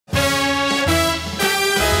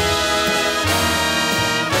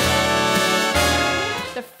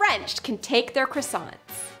French can take their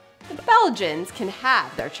croissants. The Belgians can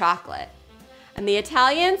have their chocolate. And the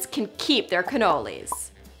Italians can keep their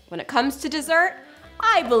cannolis. When it comes to dessert,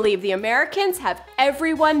 I believe the Americans have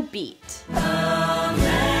everyone beat.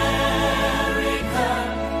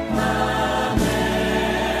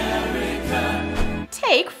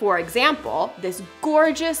 Take, for example, this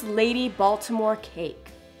gorgeous Lady Baltimore cake.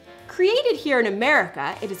 Created here in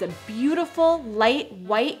America, it is a beautiful light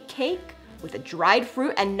white cake with a dried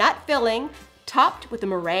fruit and nut filling topped with a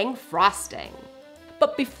meringue frosting.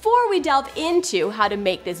 But before we delve into how to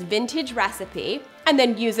make this vintage recipe and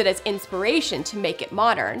then use it as inspiration to make it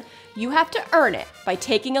modern, you have to earn it by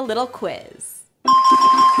taking a little quiz.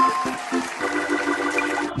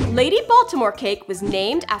 Lady Baltimore cake was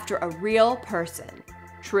named after a real person.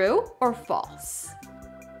 True or false?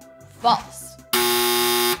 False.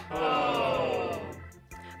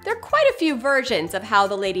 There are quite a few versions of how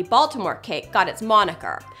the Lady Baltimore cake got its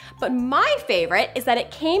moniker, but my favorite is that it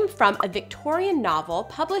came from a Victorian novel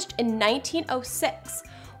published in 1906,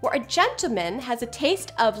 where a gentleman has a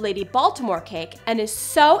taste of Lady Baltimore cake and is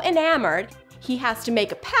so enamored he has to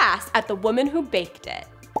make a pass at the woman who baked it.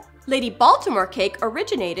 Lady Baltimore cake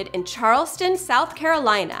originated in Charleston, South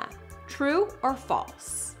Carolina. True or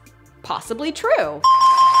false? Possibly true.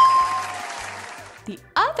 The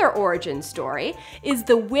other origin story is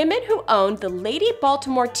the women who owned the Lady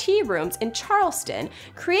Baltimore tea rooms in Charleston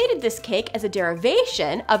created this cake as a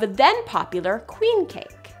derivation of a then popular queen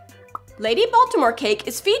cake. Lady Baltimore cake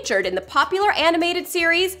is featured in the popular animated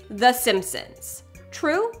series The Simpsons.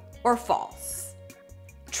 True or false?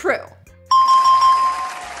 True.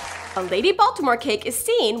 A Lady Baltimore cake is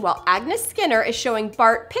seen while Agnes Skinner is showing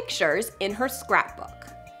Bart pictures in her scrapbook.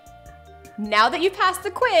 Now that you've passed the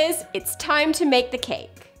quiz, it's time to make the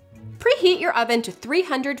cake. Preheat your oven to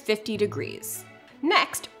 350 degrees.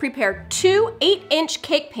 Next, prepare 2 8-inch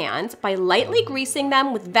cake pans by lightly greasing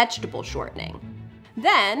them with vegetable shortening.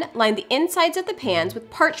 Then, line the insides of the pans with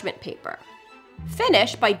parchment paper.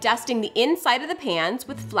 Finish by dusting the inside of the pans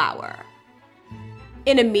with flour.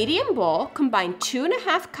 In a medium bowl, combine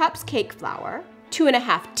 2½ cups cake flour,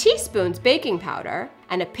 2½ teaspoons baking powder,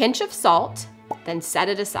 and a pinch of salt, then set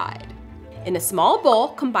it aside. In a small bowl,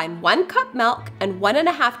 combine 1 cup milk and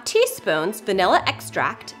 1½ teaspoons vanilla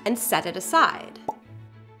extract and set it aside.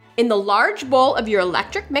 In the large bowl of your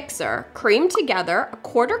electric mixer, cream together a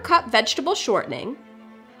 1/4 cup vegetable shortening,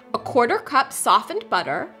 a 1/4 cup softened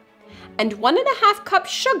butter, and 1½ cup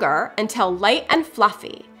sugar until light and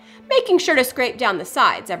fluffy, making sure to scrape down the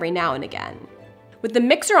sides every now and again. With the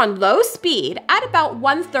mixer on low speed, add about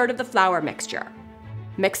 1/3 of the flour mixture.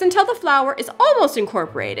 Mix until the flour is almost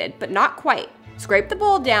incorporated, but not quite. Scrape the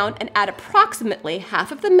bowl down and add approximately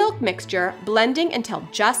half of the milk mixture, blending until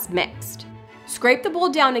just mixed. Scrape the bowl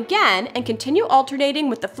down again and continue alternating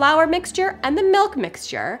with the flour mixture and the milk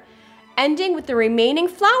mixture, ending with the remaining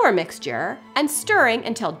flour mixture and stirring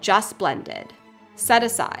until just blended. Set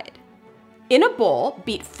aside. In a bowl,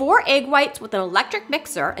 beat 4 egg whites with an electric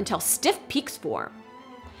mixer until stiff peaks form.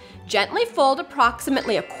 Gently fold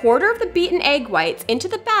approximately 1/4 of the beaten egg whites into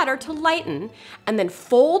the batter to lighten, and then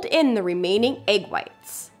fold in the remaining egg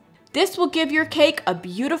whites. This will give your cake a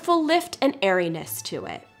beautiful lift and airiness to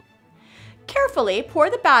it. Carefully pour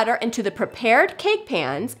the batter into the prepared cake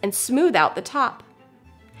pans and smooth out the top.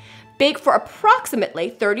 Bake for approximately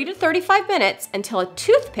 30 to 35 minutes until a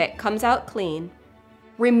toothpick comes out clean.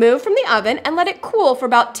 Remove from the oven and let it cool for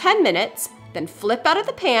about 10 minutes, then flip out of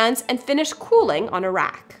the pans and finish cooling on a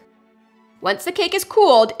rack. Once the cake is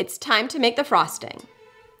cooled, it's time to make the frosting.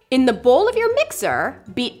 In the bowl of your mixer,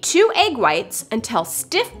 beat 2 egg whites until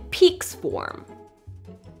stiff peaks form.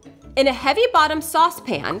 In a heavy bottom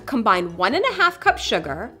saucepan, combine 1½ cup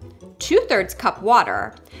sugar, 2/3 cup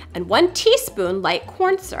water, and 1 teaspoon light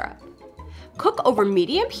corn syrup. Cook over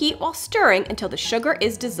medium heat while stirring until the sugar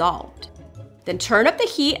is dissolved. Then turn up the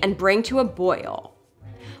heat and bring to a boil.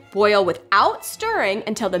 Boil without stirring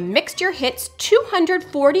until the mixture hits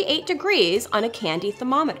 248 degrees on a candy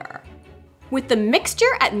thermometer. With the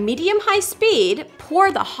mixture at medium-high speed,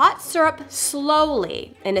 pour the hot syrup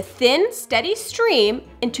slowly in a thin, steady stream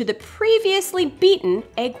into the previously beaten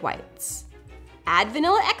egg whites. Add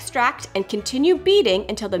vanilla extract and continue beating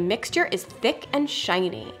until the mixture is thick and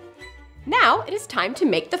shiny. Now it is time to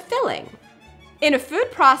make the filling. In a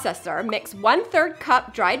food processor, mix 1/3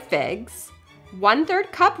 cup dried figs,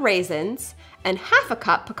 1/3 cup raisins, and 1/2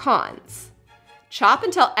 cup pecans. Chop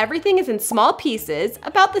until everything is in small pieces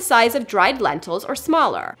about the size of dried lentils or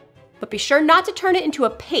smaller, but be sure not to turn it into a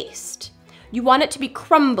paste. You want it to be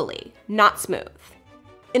crumbly, not smooth.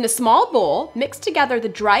 In a small bowl, mix together the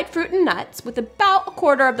dried fruit and nuts with about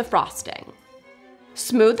 1/4 of the frosting.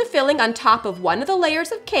 Smooth the filling on top of one of the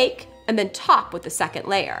layers of cake and then top with the second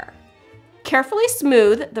layer. Carefully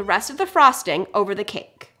smooth the rest of the frosting over the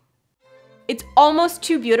cake. It's almost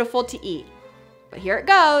too beautiful to eat, but here it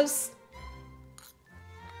goes.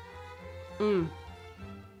 I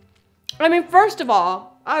mean, first of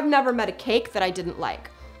all, I've never met a cake that I didn't like,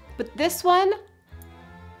 but this one,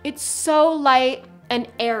 it's so light and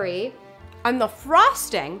airy, and the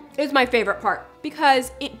frosting is my favorite part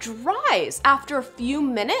because it dries after a few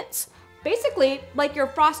minutes, basically like you're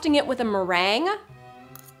frosting it with a meringue,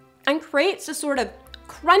 and creates a sort of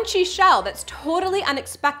crunchy shell that's totally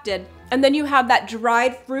unexpected. And then you have that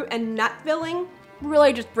dried fruit and nut filling,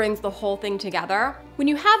 really just brings the whole thing together. When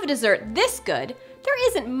you have a dessert this good, there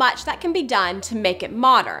isn't much that can be done to make it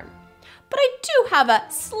modern. But I do have a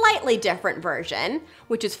slightly different version,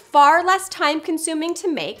 which is far less time consuming to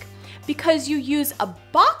make because you use a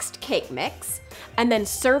boxed cake mix and then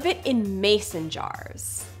serve it in mason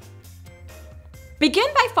jars.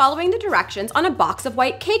 Begin by following the directions on a box of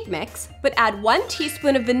white cake mix, but add 1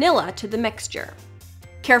 teaspoon of vanilla to the mixture.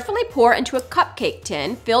 Carefully pour into a cupcake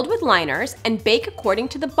tin filled with liners and bake according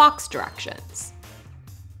to the box directions.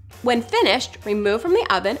 When finished, remove from the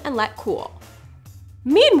oven and let cool.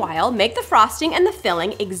 Meanwhile, make the frosting and the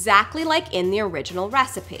filling exactly like in the original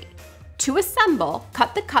recipe. To assemble,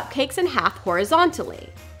 cut the cupcakes in half horizontally.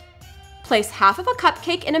 Place half of a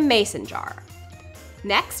cupcake in a mason jar.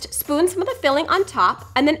 Next, spoon some of the filling on top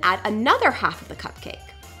and then add another half of the cupcake.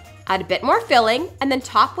 Add a bit more filling and then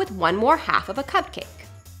top with 1 more half of a cupcake.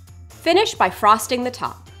 Finish by frosting the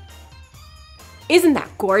top. Isn't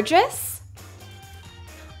that gorgeous?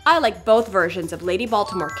 I like both versions of Lady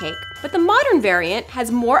Baltimore cake, but the modern variant has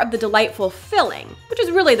more of the delightful filling, which is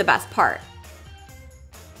really the best part.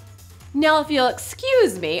 Now, if you'll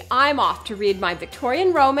excuse me, I'm off to read my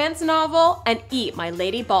Victorian romance novel and eat my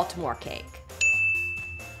Lady Baltimore cake.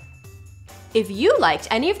 If you liked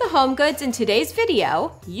any of the home goods in today's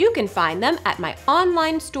video, you can find them at my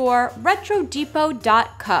online store,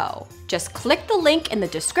 retrodepot.co. Just click the link in the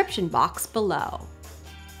description box below.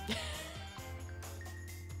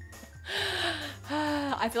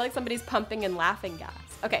 I feel like somebody's pumping and laughing gas.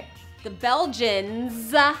 Okay, the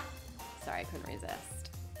Belgians, sorry, I couldn't resist.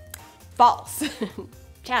 False,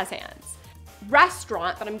 jazz hands.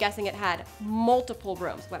 Restaurant, but I'm guessing it had multiple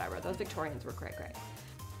rooms, whatever, those Victorians were great.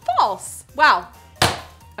 False, wow.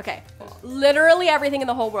 Okay, literally everything in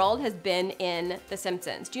the whole world has been in The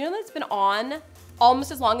Simpsons. Do you know that it's been on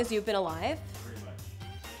almost as long as you've been alive? Pretty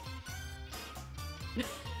much.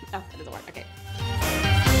 Oh, that doesn't work, okay.